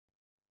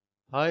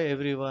Hi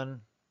everyone,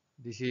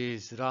 this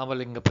is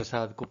Ramalinga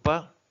Prasad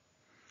Kuppa.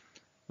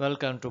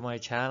 Welcome to my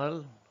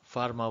channel,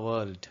 Pharma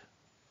World.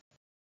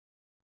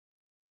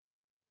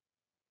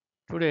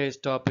 Today's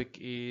topic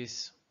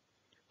is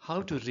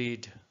how to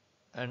read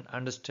and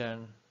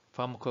understand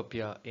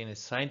pharmacopoeia in a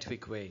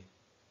scientific way.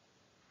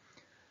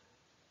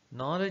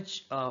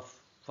 Knowledge of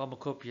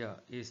pharmacopoeia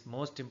is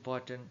most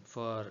important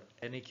for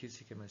any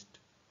QC chemist.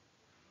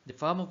 The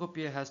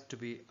pharmacopoeia has to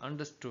be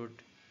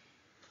understood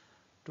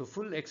to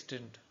full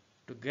extent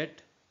to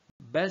get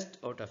best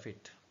out of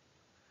it.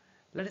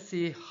 Let us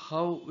see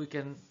how we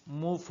can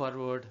move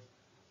forward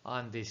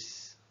on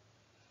this.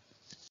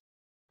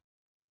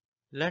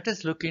 Let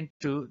us look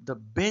into the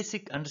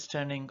basic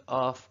understanding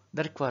of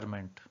the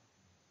requirement.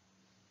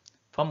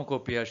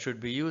 Pharmacopoeia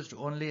should be used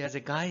only as a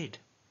guide.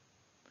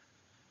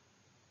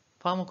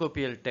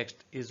 Pharmacopeal text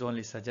is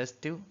only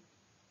suggestive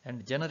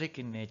and generic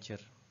in nature.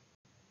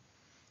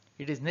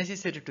 It is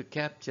necessary to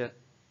capture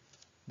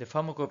the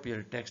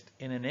pharmacopeal text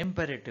in an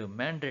imperative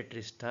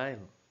mandatory style.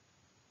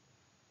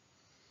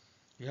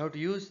 You have to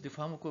use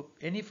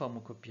any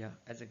pharmacopoeia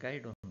as a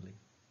guide only.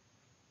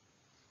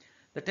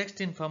 The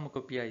text in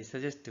pharmacopoeia is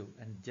suggestive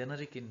and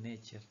generic in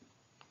nature.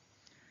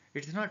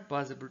 It is not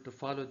possible to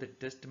follow the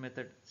test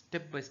method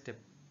step by step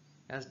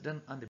as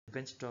done on the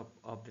benchtop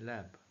of the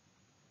lab.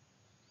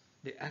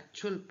 The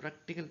actual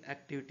practical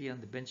activity on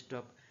the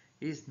benchtop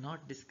is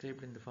not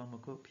described in the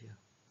pharmacopoeia.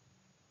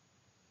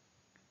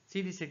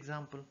 See this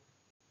example.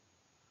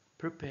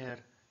 Prepare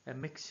a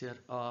mixture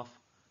of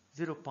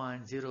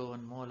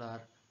 0.01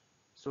 molar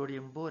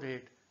sodium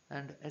borate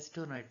and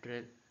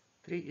acetonitrile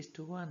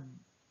 3:1.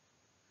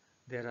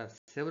 There are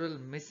several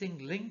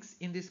missing links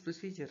in this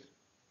procedure.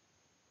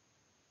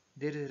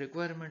 There is a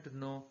requirement to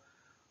know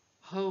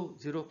how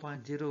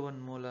 0.01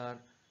 molar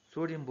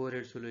sodium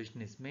borate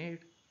solution is made,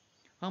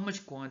 how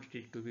much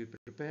quantity to be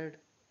prepared,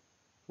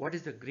 what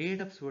is the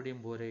grade of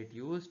sodium borate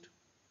used,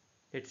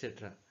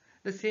 etc.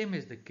 The same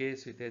is the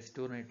case with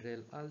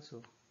acetonitrile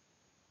also.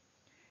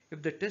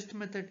 If the test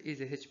method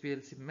is a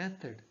HPLC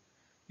method,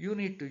 you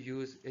need to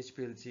use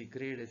HPLC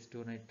grade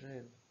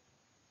acetonitrile.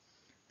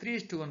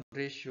 3:1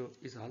 ratio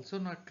is also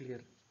not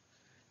clear.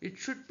 It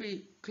should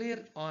be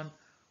clear on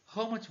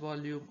how much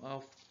volume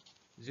of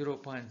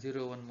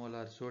 0.01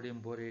 molar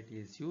sodium borate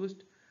is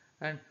used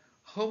and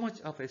how much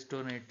of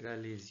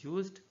acetonitrile is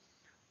used,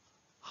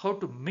 how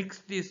to mix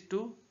these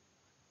two,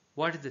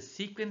 what is the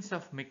sequence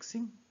of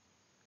mixing,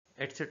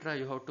 etc.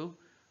 You have to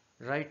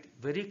write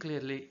very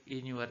clearly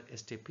in your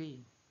STP.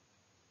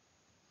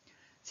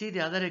 See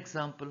the other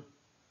example.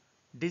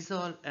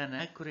 Dissolve an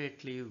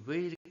accurately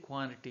weighed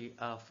quantity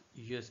of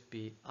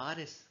USP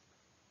RS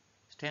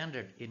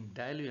standard in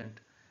diluent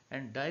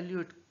and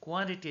dilute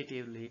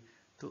quantitatively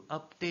to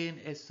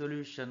obtain a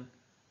solution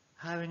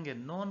having a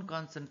known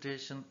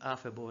concentration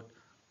of about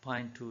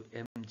 0.2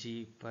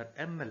 mg per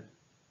ml.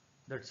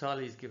 That's all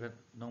is given,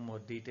 no more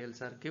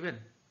details are given.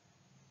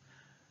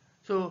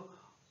 So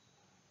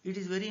it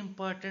is very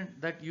important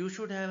that you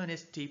should have an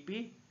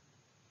STP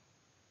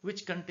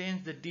which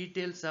contains the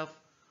details of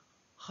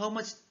how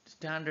much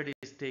standard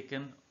is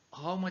taken,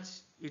 how much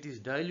it is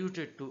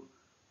diluted to,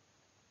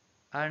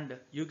 and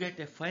you get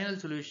a final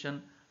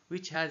solution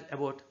which has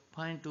about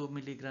 0.2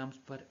 milligrams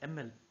per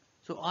ml.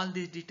 So all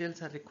these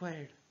details are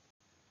required.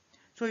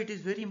 So it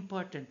is very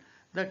important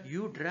that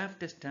you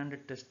draft a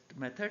standard test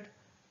method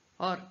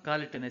or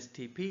call it an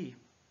STP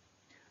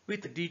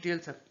with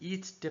details of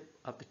each step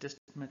of the test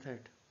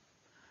method.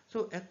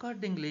 So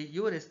accordingly,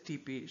 your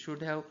STP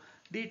should have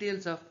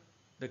details of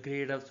the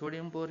grade of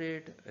sodium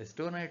borate,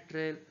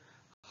 acetonitrile,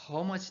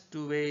 how much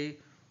to weigh,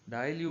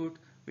 dilute,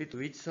 with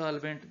which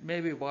solvent,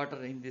 maybe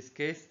water in this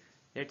case,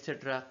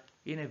 etc.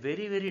 in a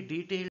very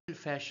detailed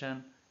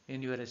fashion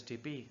in your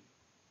STP.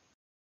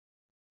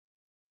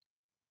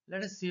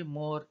 Let us see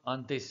more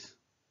on this.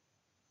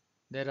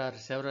 There are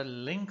several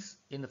links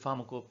in the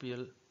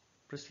pharmacopeal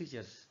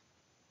procedures.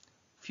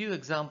 Few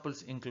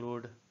examples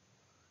include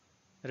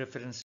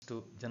reference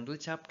to general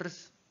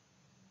chapters.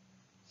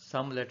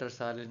 Some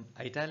letters are in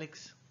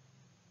italics.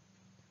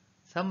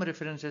 Some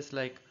references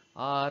like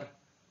R,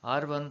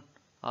 R1,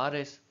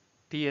 RS,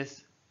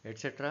 TS,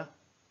 etc.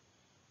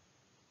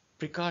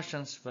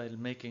 Precautions while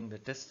making the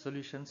test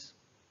solutions.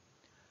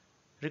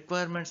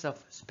 Requirements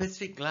of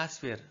specific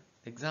glassware,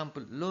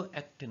 example low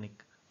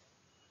actinic.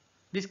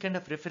 These kind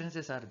of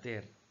references are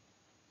there.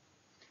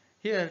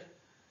 Here,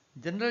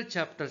 general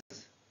chapters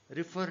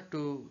refer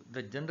to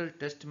the general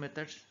test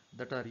methods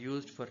that are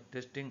used for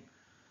testing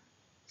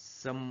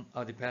some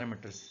of the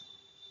parameters.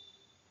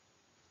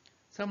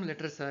 Some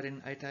letters are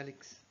in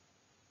italics.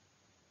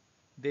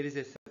 There is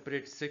a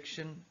separate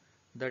section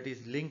that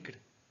is linked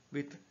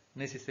with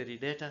necessary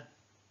data.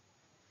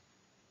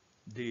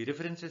 The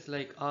references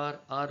like R,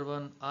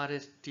 R1,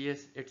 RS,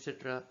 TS,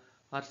 etc.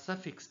 are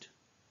suffixed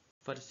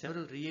for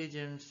several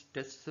reagents,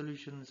 test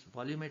solutions,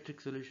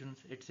 volumetric solutions,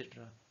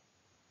 etc.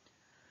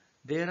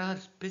 There are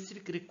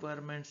specific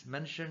requirements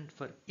mentioned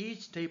for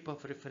each type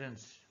of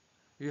reference.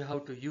 You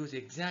have to use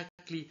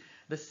exactly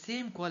the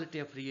same quality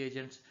of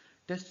reagents,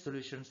 test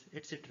solutions,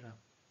 etc.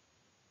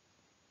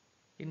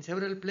 In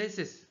several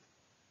places,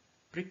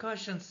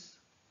 precautions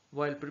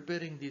while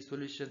preparing these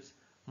solutions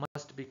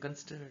must be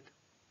considered.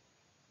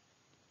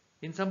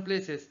 In some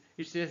places,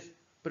 it says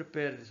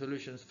prepare the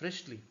solutions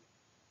freshly.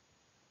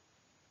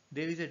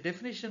 There is a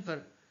definition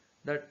for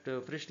that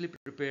freshly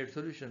prepared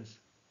solutions.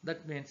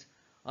 That means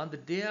on the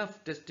day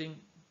of testing,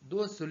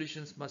 those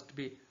solutions must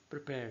be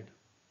prepared.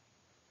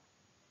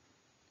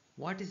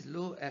 What is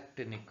low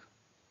actinic?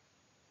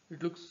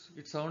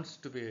 It sounds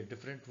to be a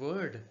different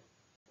word.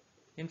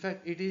 In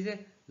fact, it is a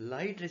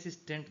light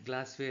resistant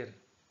glassware.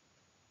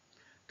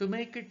 To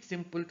make it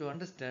simple to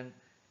understand,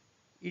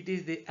 it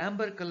is the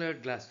amber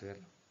colored glassware.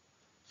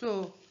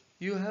 So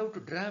you have to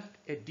draft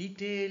a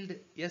detailed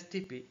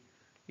STP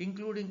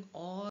including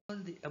all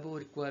the above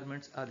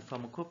requirements of the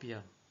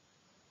pharmacopoeia.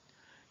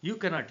 You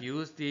cannot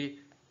use the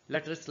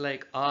letters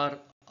like R,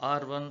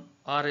 R1,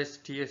 RS,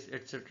 TS,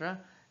 etc.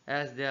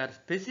 as they are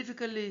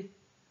specifically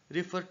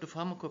referred to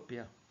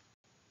pharmacopoeia.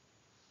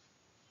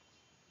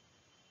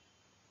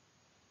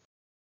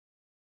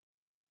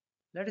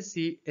 Let us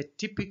see a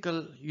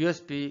typical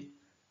USB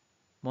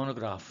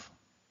monograph.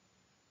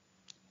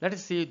 Let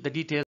us see the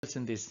details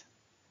in this.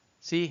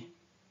 See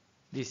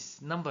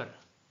this number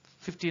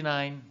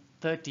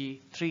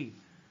 5933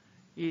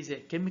 is a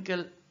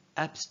chemical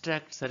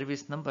abstract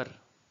service number.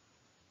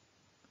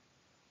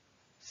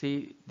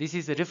 See, this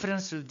is a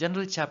reference to the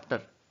general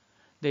chapter.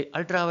 The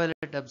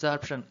ultraviolet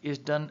absorption is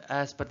done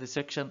as per the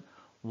section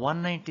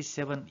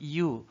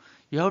 197U.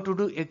 You have to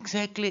do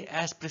exactly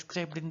as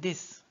prescribed in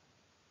this.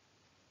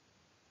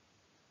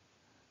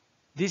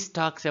 This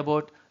talks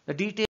about the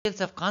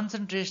details of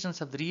concentrations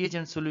of the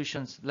reagent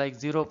solutions like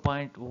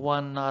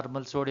 0.1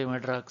 normal sodium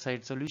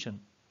hydroxide solution.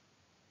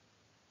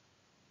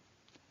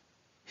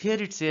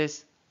 Here it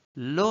says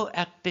low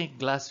actinic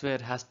glassware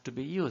has to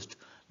be used.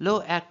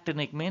 Low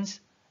actinic means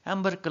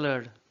amber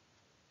colored.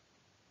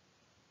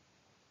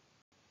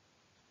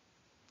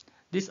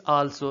 This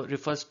also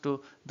refers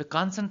to the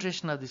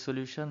concentration of the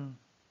solution.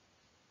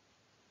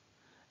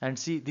 And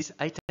see, this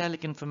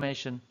italic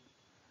information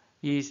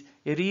is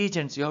a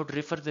reagents. You have to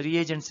refer the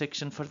reagent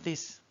section for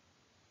this.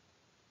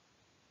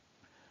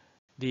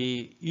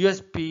 The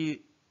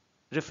USP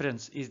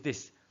reference is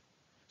this.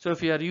 So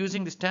if you are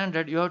using the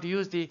standard, you have to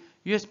use the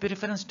USP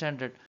reference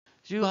standard.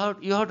 So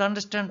you have to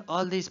understand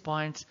all these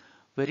points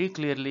very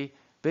clearly,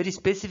 very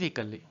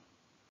specifically.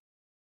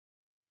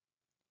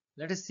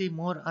 Let us see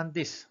more on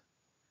this.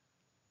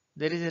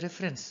 There is a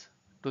reference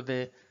to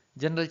the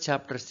general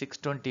chapter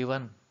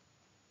 621,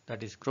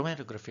 that is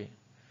chromatography.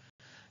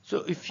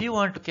 So if you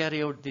want to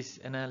carry out this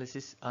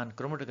analysis on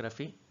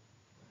chromatography,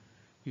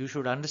 you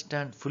should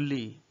understand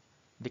fully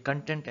the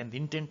content and the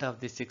intent of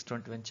this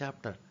 621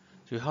 chapter.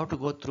 So you have to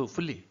go through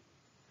fully.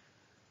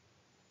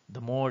 The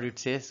mode it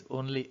says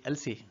only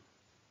LC.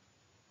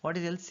 What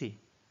is LC?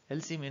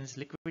 LC means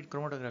liquid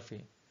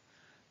chromatography.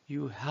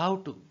 You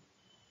have to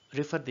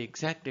refer the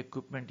exact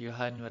equipment you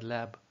have in your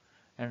lab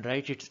and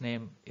write its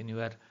name in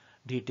your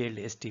detailed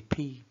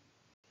STP.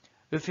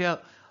 If you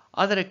have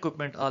other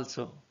equipment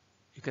also,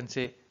 you can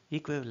say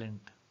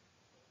equivalent.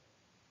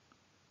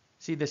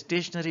 See, the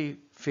stationary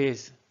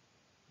phase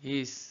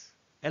is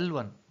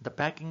L1. The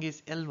packing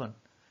is L1.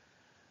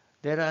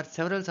 There are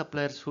several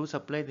suppliers who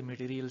supply the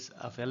materials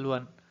of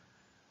L1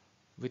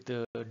 with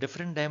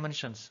different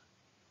dimensions.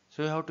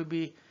 So you have to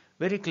be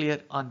very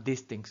clear on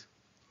these things.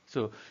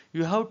 So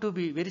you have to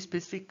be very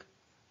specific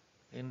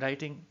in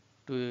writing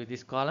to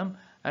this column,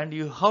 and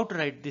you have to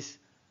write this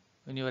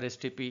in your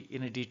STP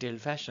in a detailed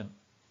fashion.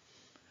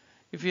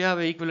 If you have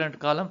an equivalent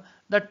column,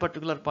 that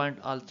particular point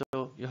also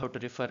you have to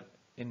refer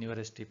in your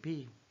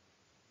STP.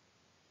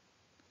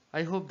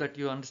 I hope that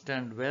you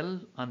understand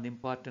well on the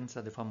importance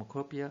of the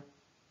pharmacopoeia,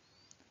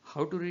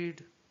 how to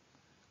read,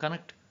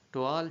 connect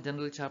to all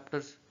general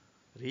chapters,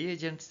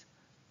 reagents,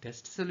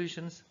 test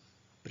solutions,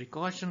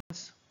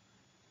 precautions,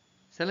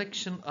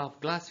 selection of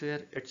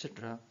glassware,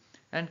 etc.,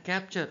 and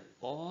capture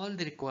all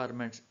the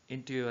requirements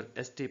into your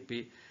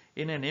STP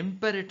in an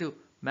imperative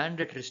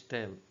mandatory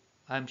style.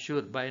 I am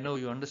sure by now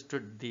you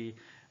understood the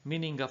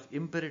meaning of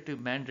imperative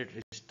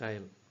mandatory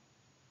style.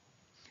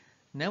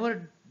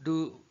 Never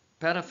do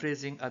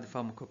paraphrasing of the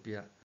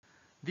pharmacopoeia.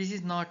 This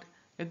is not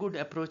a good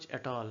approach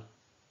at all.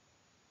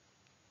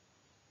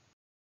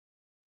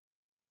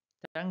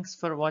 Thanks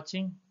for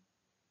watching.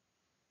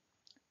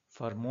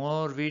 For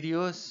more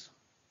videos,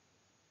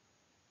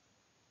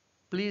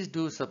 please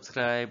do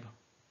subscribe,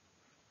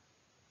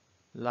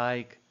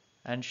 like,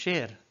 and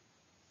share.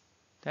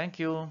 Thank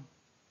you.